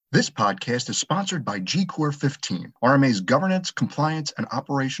This podcast is sponsored by G-Core 15, RMA's Governance, Compliance, and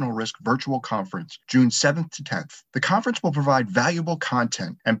Operational Risk Virtual Conference, June 7th to 10th. The conference will provide valuable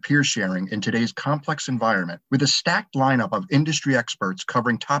content and peer sharing in today's complex environment with a stacked lineup of industry experts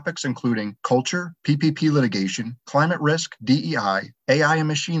covering topics including culture, PPP litigation, climate risk, DEI, AI and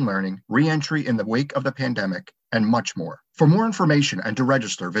machine learning, re-entry in the wake of the pandemic, and much more. For more information and to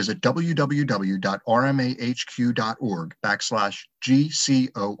register, visit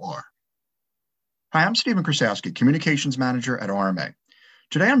www.rmahq.org/GCOR. Hi, I'm Stephen Krasowski, Communications Manager at RMA.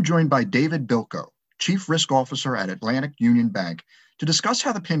 Today I'm joined by David Bilko, Chief Risk Officer at Atlantic Union Bank, to discuss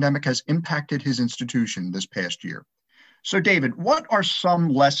how the pandemic has impacted his institution this past year. So David, what are some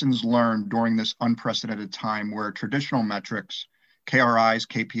lessons learned during this unprecedented time where traditional metrics, KRIs,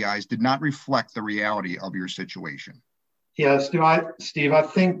 KPIs, did not reflect the reality of your situation? Yeah, Steve, I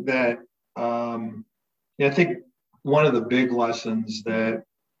think that I think one of the big lessons that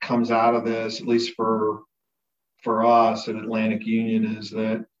comes out of this, at least for us at Atlantic Union, is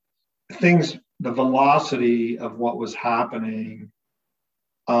that the velocity of what was happening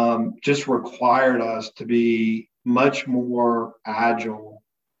just required us to be much more agile,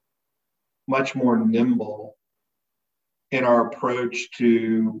 much more nimble in our approach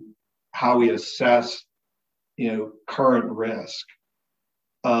to how we assess, current risk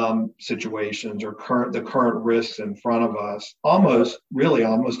situations or the current risks in front of us, almost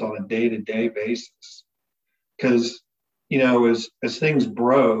on a day-to-day basis. Because, as things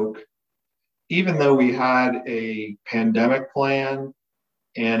broke, even though we had a pandemic plan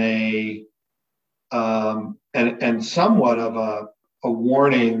and and somewhat of a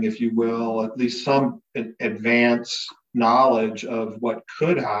warning, if you will, at least some advance knowledge of what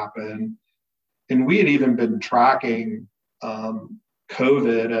could happen. And we had even been tracking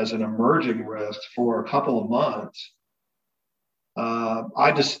COVID as an emerging risk for a couple of months.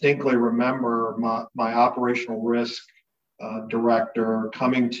 I distinctly remember my operational risk director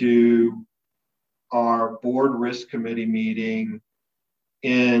coming to our board risk committee meeting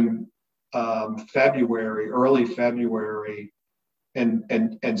in early February,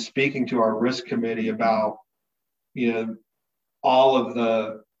 and speaking to our risk committee about all of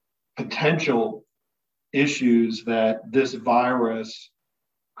the potential issues that this virus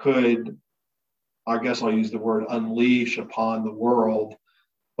could, I guess I'll use the word, unleash upon the world.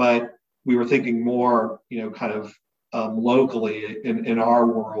 But we were thinking more, locally in our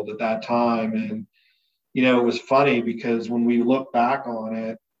world at that time. And, it was funny because when we look back on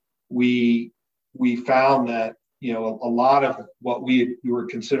it, we found that, a lot of what we were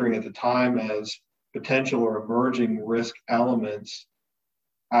considering at the time as potential or emerging risk elements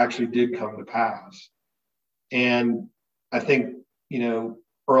actually did come to pass. And I think,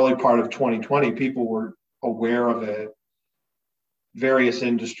 early part of 2020, people were aware of it. Various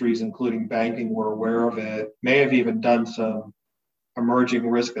industries, including banking, were aware of it, may have even done some emerging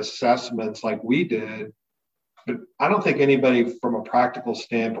risk assessments like we did. But I don't think anybody from a practical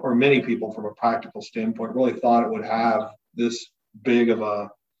standpoint, or many people from a practical standpoint, really thought it would have this big of a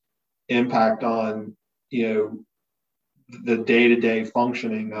impact on, the day-to-day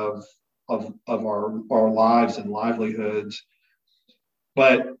functioning of our lives and livelihoods.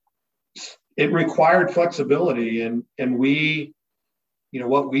 But it required flexibility, and we,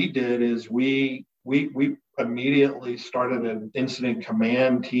 what we did is we immediately started an incident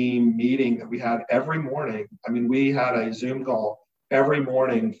command team meeting that we had every morning. I mean, we had a Zoom call every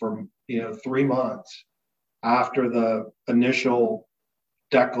morning for 3 months after the initial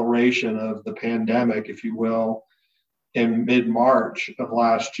declaration of the pandemic, if you will, in mid-March of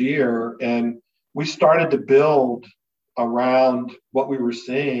last year. And we started to build around what we were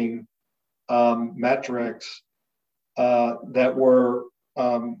seeing, metrics that were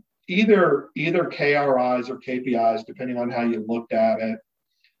either KRIs or KPIs, depending on how you looked at it,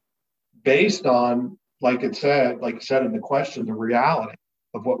 based on, like you said in the question, the reality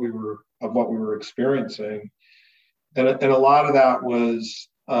of what we were experiencing. And a lot of that was,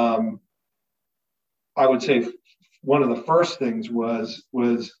 I would say, one of the first things was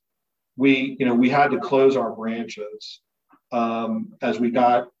we had to close our branches as we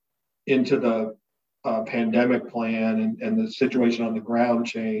got into the pandemic plan and the situation on the ground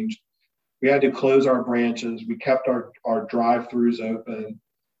changed. We had to close our branches. We kept our drive-throughs open.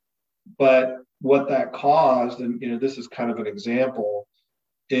 But what that caused, and this is kind of an example,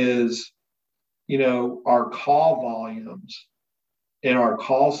 is our call volumes in our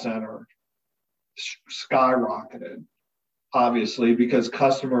call center skyrocketed, obviously, because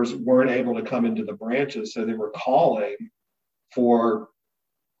customers weren't able to come into the branches, so they were calling for,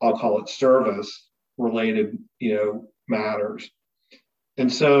 I'll call it, service related matters.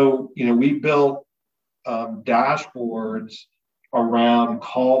 And so, we built dashboards around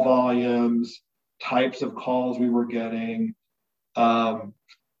call volumes, types of calls we were getting.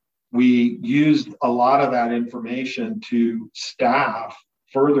 We used a lot of that information to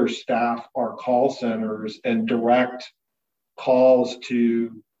further staff our call centers and direct calls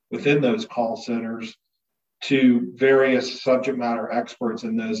within those call centers to various subject matter experts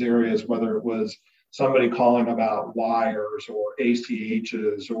in those areas, whether it was somebody calling about wires or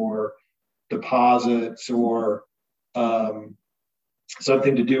ACHs or deposits or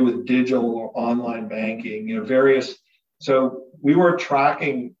something to do with digital or online banking, various. So we were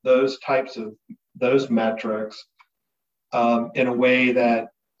tracking those metrics in a way that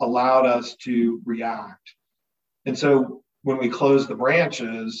allowed us to react. And so when we closed the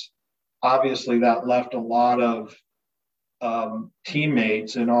branches, obviously that left a lot of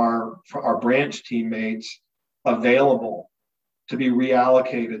teammates and our branch teammates available to be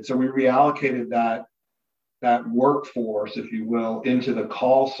reallocated. So we reallocated that workforce, if you will, into the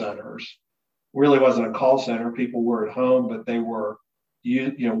call centers. Really wasn't a call center. People were at home, but they were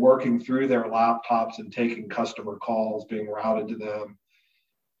working through their laptops and taking customer calls being routed to them.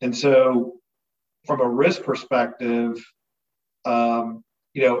 And so from a risk perspective,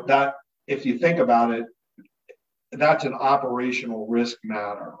 that if you think about it, that's an operational risk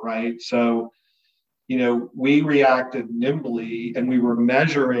matter, right? So, we reacted nimbly and we were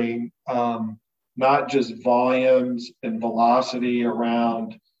measuring not just volumes and velocity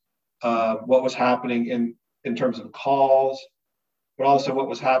around what was happening in terms of calls, but also what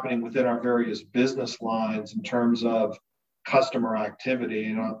was happening within our various business lines in terms of customer activity.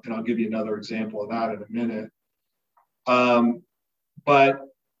 And I'll give you another example of that in a minute. But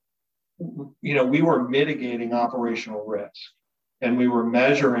we were mitigating operational risk, and we were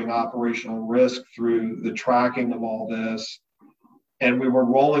measuring operational risk through the tracking of all this. And we were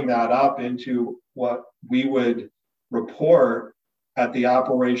rolling that up into what we would report at the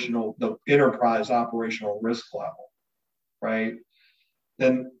enterprise operational risk level, right?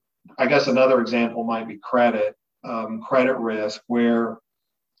 Then I guess another example might be credit risk, where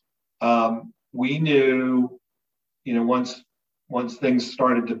we knew, once things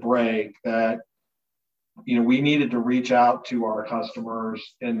started to break, that we needed to reach out to our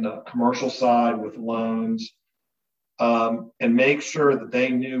customers in the commercial side with loans, and make sure that they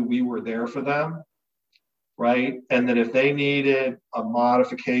knew we were there for them, right? And that if they needed a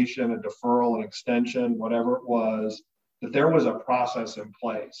modification, a deferral, an extension, whatever it was, that there was a process in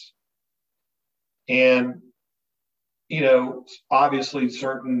place. And obviously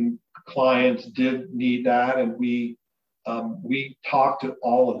certain clients did need that, and we talked to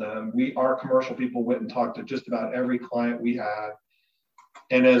all of them. Our commercial people went and talked to just about every client we had.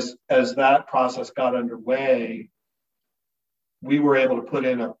 And as that process got underway, we were able to put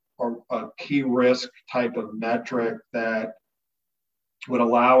in a key risk type of metric that would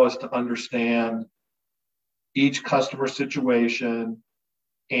allow us to understand each customer situation,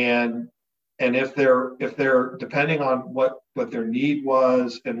 and if they're depending on what their need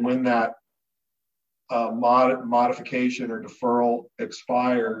was and when that modification or deferral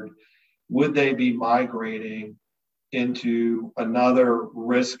expired, would they be migrating into another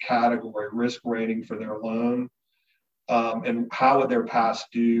risk category, risk rating for their loan, and how would their past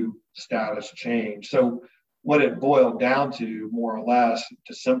due status change? So what it boiled down to, more or less,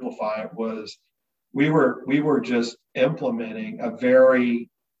 to simplify it, was we were just implementing a very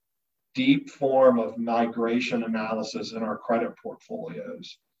deep form of migration analysis in our credit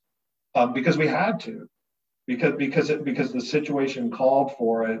portfolios, because we had to, because the situation called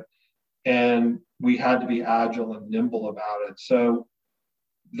for it, and we had to be agile and nimble about it. So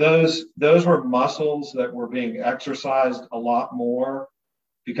those were muscles that were being exercised a lot more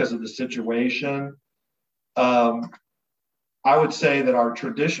because of the situation. I would say that our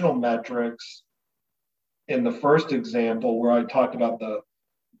traditional metrics, in the first example where I talked about the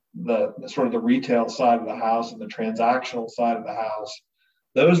sort of the retail side of the house and the transactional side of the house,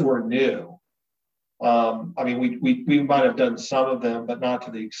 those were new. We might have done some of them, but not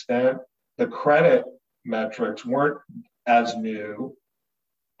to the extent. The credit metrics weren't as new,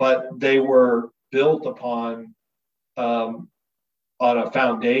 but they were built upon a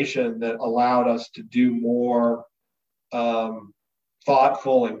foundation that allowed us to do more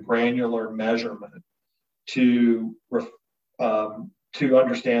thoughtful and granular measurement to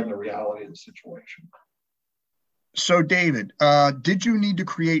understand the reality of the situation. So, David, did you need to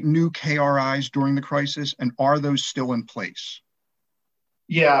create new KRIs during the crisis, and are those still in place?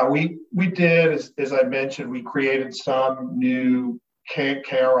 Yeah, we did. As I mentioned, we created some new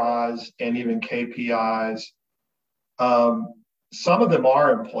KRIs and even KPIs. some of them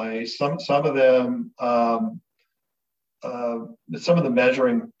are in place. Some of them, some of the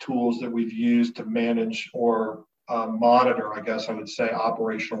measuring tools that we've used to manage or monitor, I guess I would say,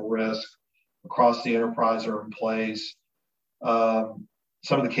 operational risk across the enterprise are in place. Some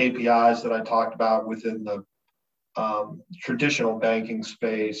of the KPIs that I talked about within the traditional banking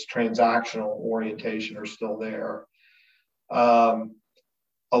space, transactional orientation, are still there.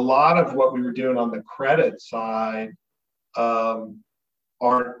 A lot of what we were doing on the credit side are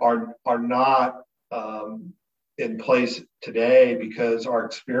not in place today, because our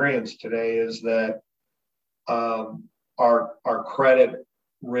experience today is that our credit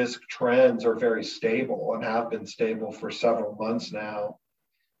risk trends are very stable and have been stable for several months now.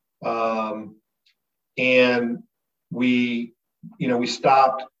 And we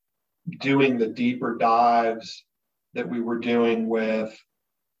stopped doing the deeper dives that we were doing with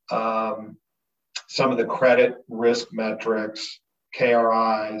some of the credit risk metrics,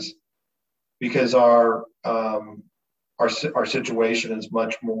 KRIs, because our situation is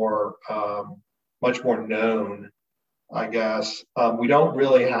much more known, I guess. We don't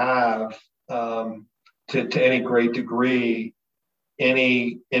really have, to any great degree,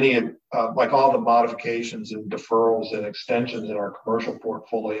 any like all the modifications and deferrals and extensions in our commercial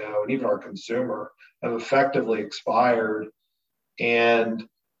portfolio and even our consumer have effectively expired, and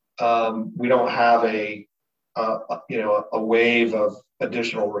we don't have a wave of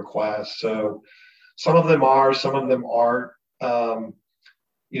additional requests. So some of them are, some of them aren't.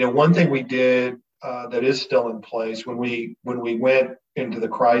 One thing we did that is still in place when we went into the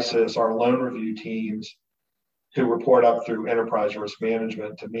crisis, our loan review teams, who report up through enterprise risk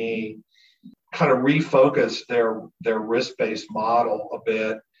management to me, kind of refocused their risk-based model a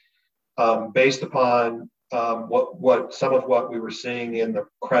bit, based upon what some of what we were seeing in the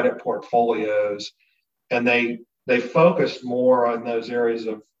credit portfolios, and they focused more on those areas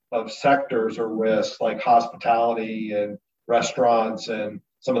of sectors or risks like hospitality and restaurants and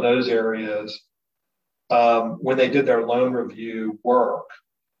some of those areas when they did their loan review work,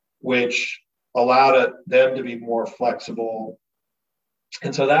 which allowed them to be more flexible.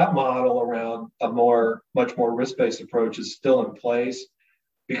 And so that model around a much more risk-based approach is still in place,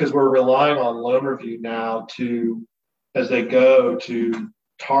 because we're relying on loan review now as they go to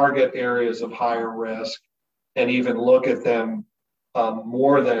target areas of higher risk and even look at them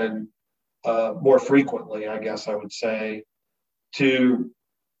more frequently, I guess I would say, to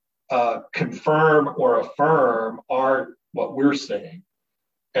confirm or affirm what we're seeing,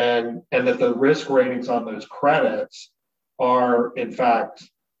 and that the risk ratings on those credits are in fact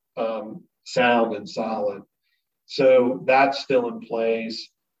sound and solid. So that's still in place.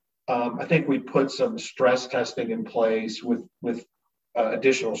 I think we put some stress testing in place with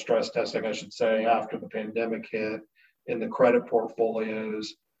additional stress testing, I should say, after the pandemic hit in the credit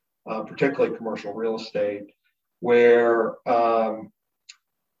portfolios, particularly commercial real estate, where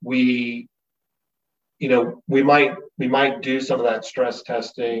we might do some of that stress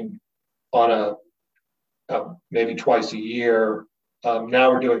testing on a maybe twice a year.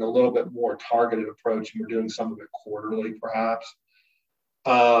 Now we're doing a little bit more targeted approach, and we're doing some of it quarterly, perhaps.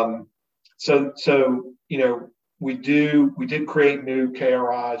 We did create new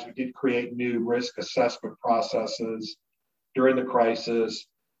KRIs. We did create new risk assessment processes during the crisis.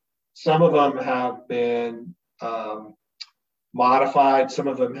 Some of them have been modified. Some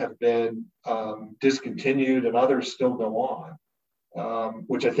of them have been discontinued, and others still go on,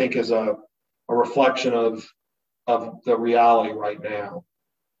 which I think is a reflection of the reality right now.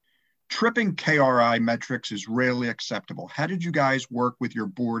 Tripping KRI metrics is rarely acceptable. How did you guys work with your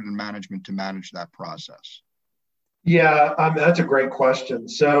board and management to manage that process? Yeah, that's a great question.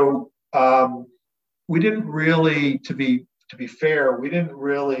 So we didn't really, to be fair, we didn't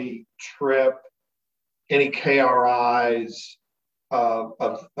really trip any KRIs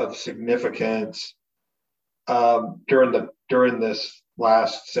of significance during this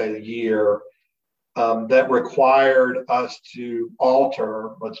last, say, year. That required us to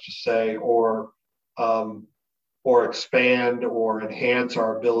alter, let's just say, or expand or enhance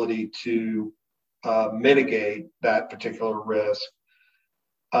our ability to mitigate that particular risk.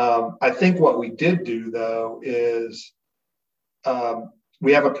 I think what we did do, though, is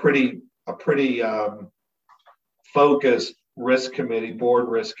we have a pretty focused risk committee, board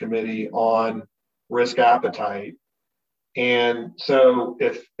risk committee on risk appetite. And so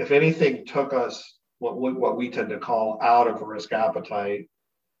if anything took us what we tend to call out of risk appetite,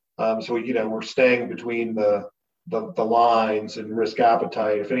 so we're staying between the lines and risk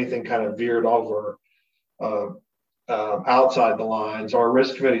appetite. If anything kind of veered over outside the lines, our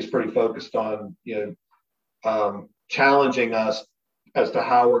risk committee is pretty focused on challenging us as to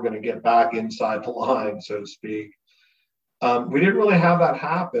how we're going to get back inside the line, so to speak. We didn't really have that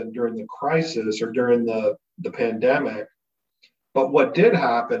happen during the crisis or during the pandemic. But what did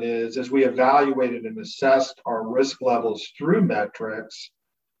happen is, as we evaluated and assessed our risk levels through metrics,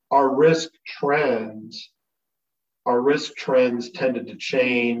 our risk trends tended to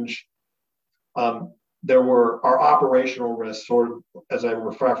change. There were our operational risks, sort of as I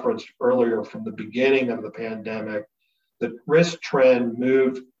referenced earlier from the beginning of the pandemic. The risk trend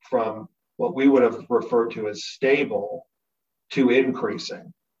moved from what we would have referred to as stable to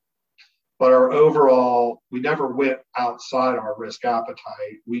increasing. But our overall, we never went outside our risk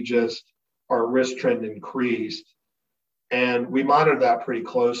appetite. Our risk trend increased. And we monitored that pretty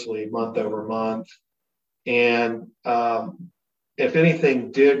closely month over month. And if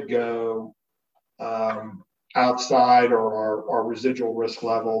anything did go outside or our residual risk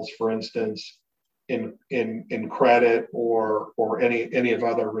levels, for instance, in credit or any of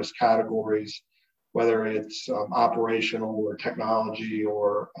other risk categories, whether it's operational or technology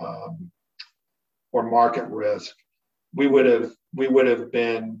or market risk, we would have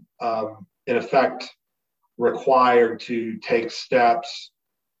been in effect required to take steps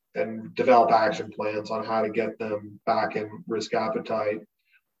and develop action plans on how to get them back in risk appetite,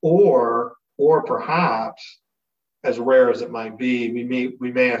 or perhaps, as rare as it might be,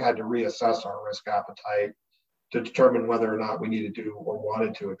 we may have had to reassess our risk appetite to determine whether or not we needed to or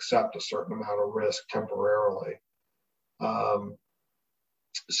wanted to accept a certain amount of risk temporarily.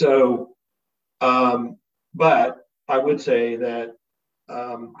 But I would say that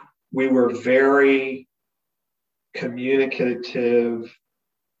we were very communicative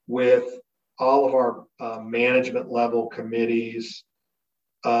with all of our management level committees,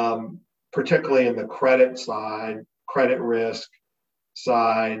 particularly in the credit risk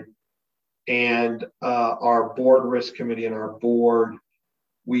side, and our board risk committee and our board.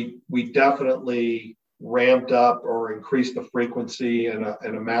 We definitely ramped up or increased the frequency and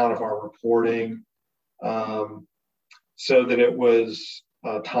amount of our reporting so that it was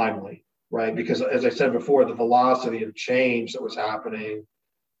timely, right? Because as I said before, the velocity of change that was happening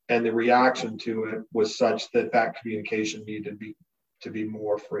and the reaction to it was such that communication needed to be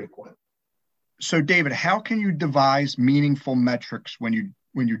more frequent. So David, how can you devise meaningful metrics when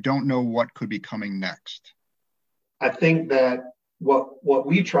you don't know what could be coming next? I think that what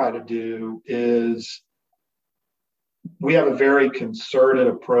we try to do is we have a very concerted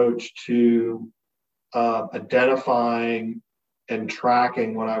approach to identifying and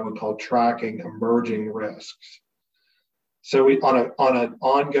tracking what I would call tracking emerging risks. So we on an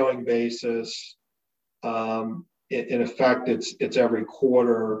ongoing basis, in effect, it's every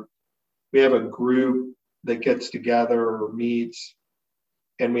quarter. We have a group that gets together or meets,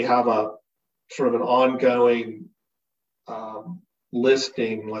 and we have a sort of an ongoing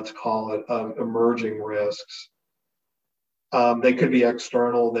listing, let's call it, of emerging risks. They could be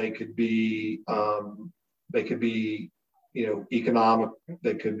external, they could be economic,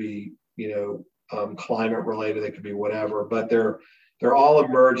 they could be climate related, they could be whatever. But they're all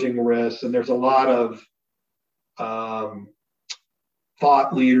emerging risks, and there's a lot of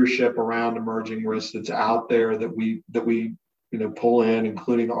thought leadership around emerging risks that's out there that we pull in,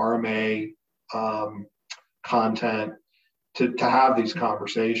 including RMA content to have these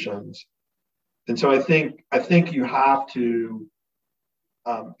conversations. And so I think you have to,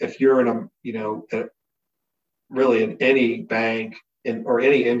 if you're really in any bank or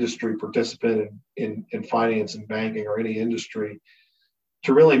any industry participant in finance and banking or any industry,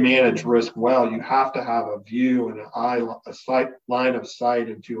 to really manage risk well, you have to have a view and a line of sight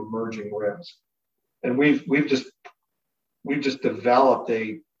into emerging risk. And we've just developed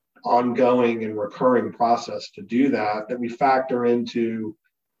a ongoing and recurring process to do that we factor into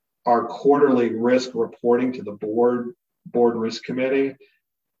our quarterly risk reporting to the board risk committee.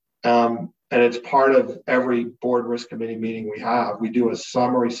 And it's part of every board risk committee meeting we have. We do a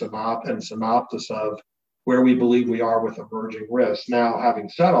summary synopsis of where we believe we are with emerging risks. Now, having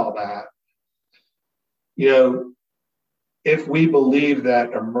said all that, if we believe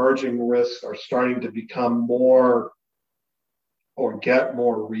that emerging risks are starting to become more or get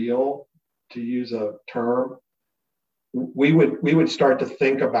more real, to use a term, we would start to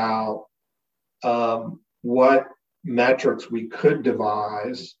think about what metrics we could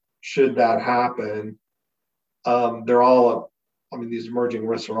devise should that happen. These emerging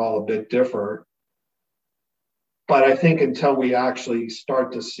risks are all a bit different. But I think until we actually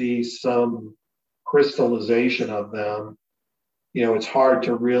start to see some crystallization of them, it's hard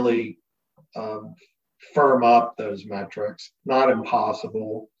to really firm up those metrics. Not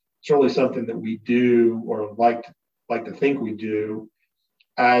impossible. It's really something that we do or like like to think we do,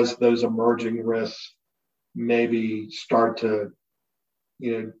 as those emerging risks maybe start to,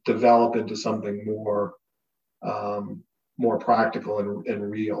 develop into something more practical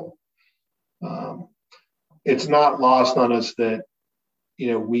and real. It's not lost on us that,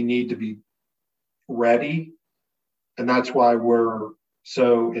 we need to be ready. And that's why we're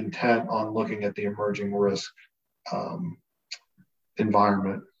so intent on looking at the emerging risk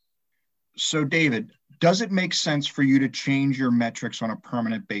environment. So, David, does it make sense for you to change your metrics on a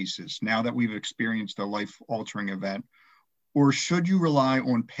permanent basis now that we've experienced a life-altering event, or should you rely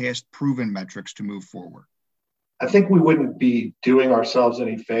on past proven metrics to move forward? I think we wouldn't be doing ourselves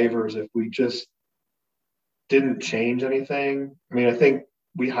any favors if we just didn't change anything. I mean, I think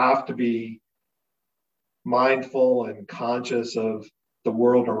we have to be mindful and conscious of the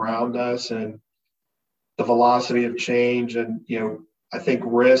world around us and the velocity of change. And, I think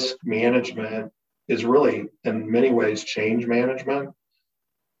risk management is really, in many ways, change management.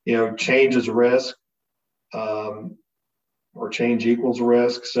 Change is risk, or change equals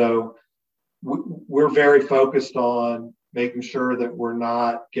risk. So we're very focused on making sure that we're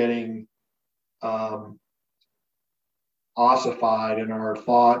not getting ossified in our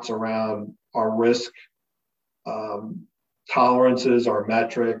thoughts around our risk tolerances, our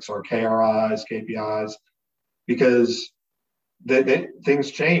metrics, our KRIs, KPIs, because things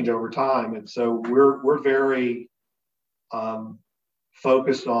change over time. And so we're very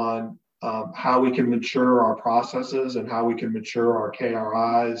focused on how we can mature our processes and how we can mature our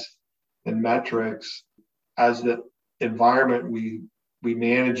KRIs and metrics as the environment we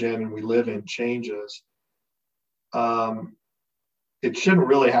manage in and we live in changes. It shouldn't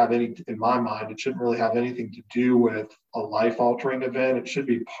really have in my mind, it shouldn't really have anything to do with a life-altering event. It should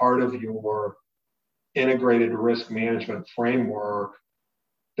be part of your integrated risk management framework,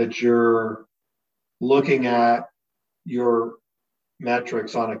 that you're looking at your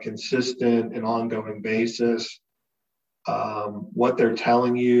metrics on a consistent and ongoing basis, what they're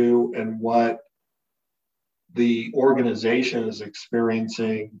telling you and what the organization is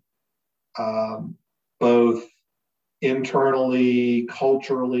experiencing, both internally,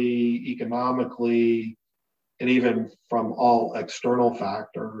 culturally, economically, and even from all external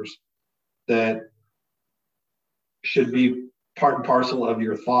factors that should be part and parcel of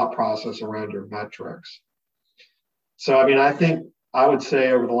your thought process around your metrics. So, I mean, I would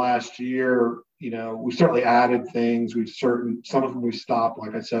say over the last year, we've certainly added things. Some of them we stopped,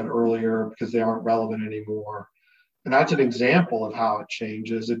 like I said earlier, because they aren't relevant anymore. And that's an example of how it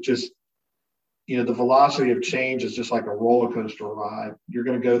changes. It just, the velocity of change is just like a roller coaster ride. You're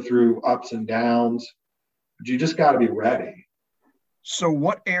going to go through ups and downs, but you just got to be ready. So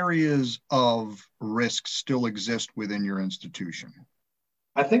what areas of risk still exist within your institution?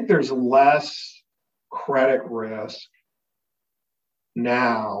 I think there's less credit risk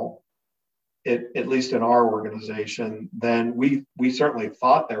now, at least in our organization, than we certainly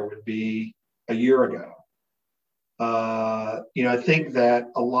thought there would be a year ago. I think that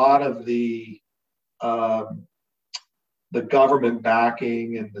a lot of the government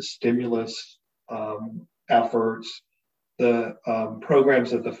backing and the stimulus efforts, the programs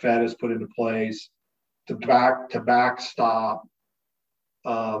that the Fed has put into place to backstop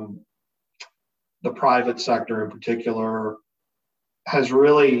the private sector in particular, has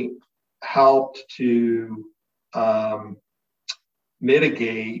really helped to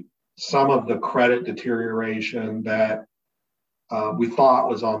mitigate some of the credit deterioration that we thought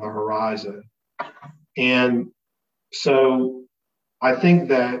was on the horizon. And so I think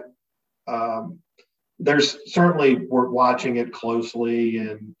that there's certainly, we're watching it closely,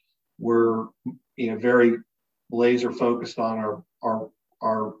 and we're very laser focused on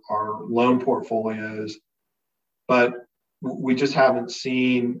our loan portfolios, but we just haven't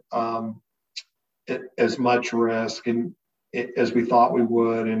seen as much risk as we thought we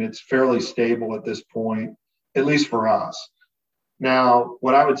would, and it's fairly stable at this point, at least for us. Now,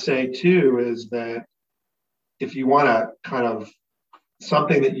 what I would say too is that if you want to kind of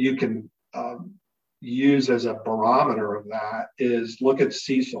something that you can use as a barometer of that is look at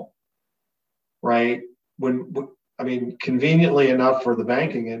CECL, right? Conveniently enough for the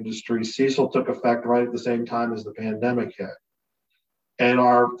banking industry, CECL took effect right at the same time as the pandemic hit. And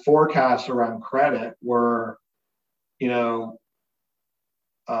our forecasts around credit were, the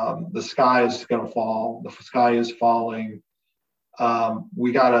sky is going to fall. The sky is falling.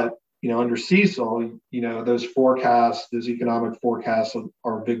 We got to, under CECL, those forecasts, those economic forecasts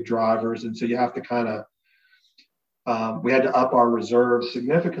are big drivers. And so you have to kind of, we had to up our reserves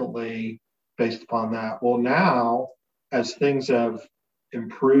significantly based upon that. Well, now, as things have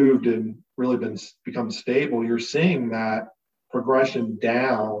improved and really become stable, you're seeing that progression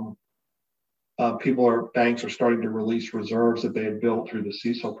down. Banks are starting to release reserves that they had built through the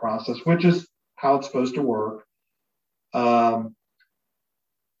CECL process, which is how it's supposed to work. I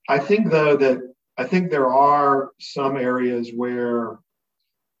think though there are some areas where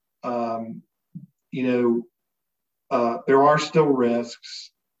there are still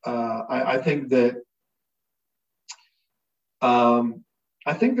risks. I think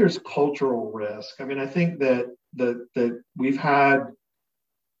there's cultural risk. I mean, I think that we've had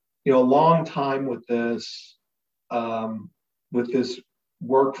a long time with this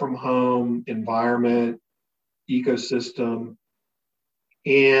work from home environment ecosystem,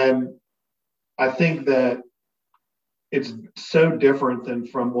 and I think that it's so different than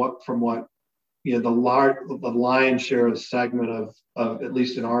from what the lion's share of segment of at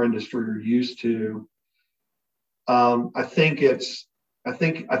least in our industry are used to. I think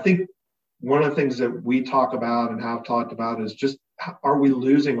one of the things that we talk about and have talked about is just, are we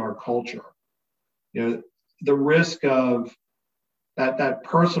losing our culture? The risk of that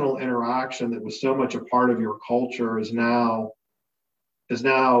personal interaction that was so much a part of your culture is now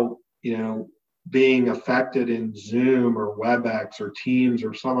being affected in Zoom or WebEx or Teams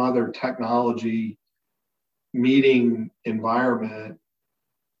or some other technology meeting environment.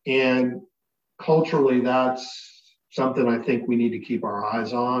 And culturally, that's something I think we need to keep our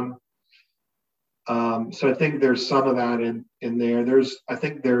eyes on. So I think there's some of that in there. I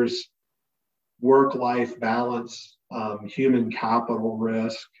think there's work-life balance, human capital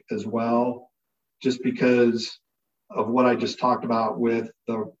risk as well, just because of what I just talked about with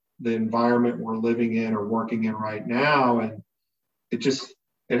the environment we're living in or working in right now. And it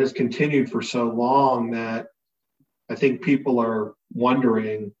has continued for so long that I think people are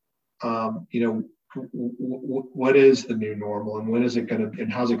wondering, what is the new normal, and when is it going to,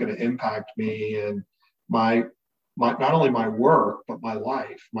 and how's it going to impact me and my not only my work, but my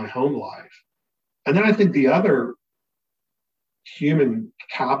life, my home life. And then I think the other human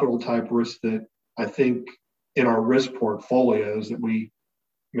capital type risk that I think in our risk portfolios that we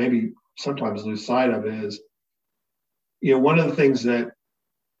maybe sometimes lose sight of is, one of the things that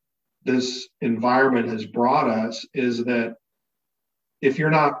this environment has brought us is that if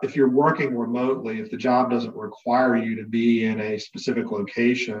you're working remotely, if the job doesn't require you to be in a specific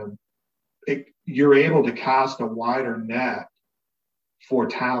location, you're able to cast a wider net for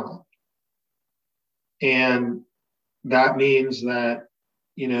talent. And that means that,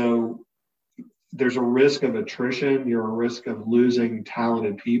 there's a risk of attrition, you're a risk of losing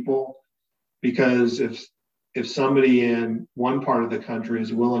talented people, because if somebody in one part of the country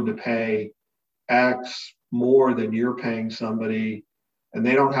is willing to pay X more than you're paying somebody, and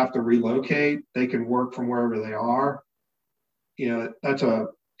they don't have to relocate, they can work from wherever they are. That's a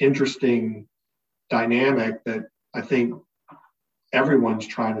interesting dynamic that I think everyone's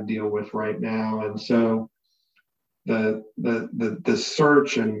trying to deal with right now. And so the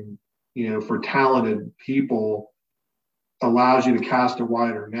search and for talented people allows you to cast a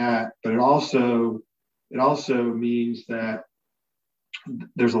wider net, but it also means that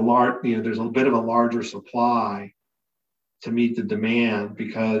there's a bit of a larger supply to meet the demand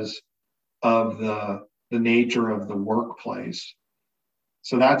because of the nature of the workplace.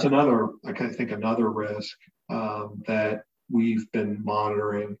 So that's another risk that we've been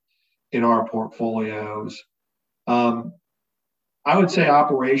monitoring in our portfolios. I would say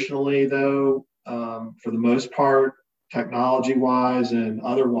operationally, though, for the most part, technology-wise and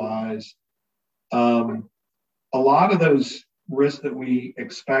otherwise, a lot of those risks that we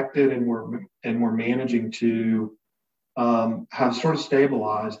expected and we're managing to have sort of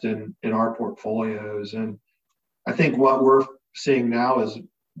stabilized in our portfolios. And I think what we're seeing now is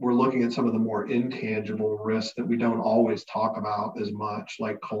we're looking at some of the more intangible risks that we don't always talk about as much,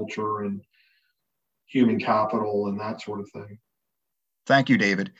 like culture and human capital and that sort of thing. Thank you, David.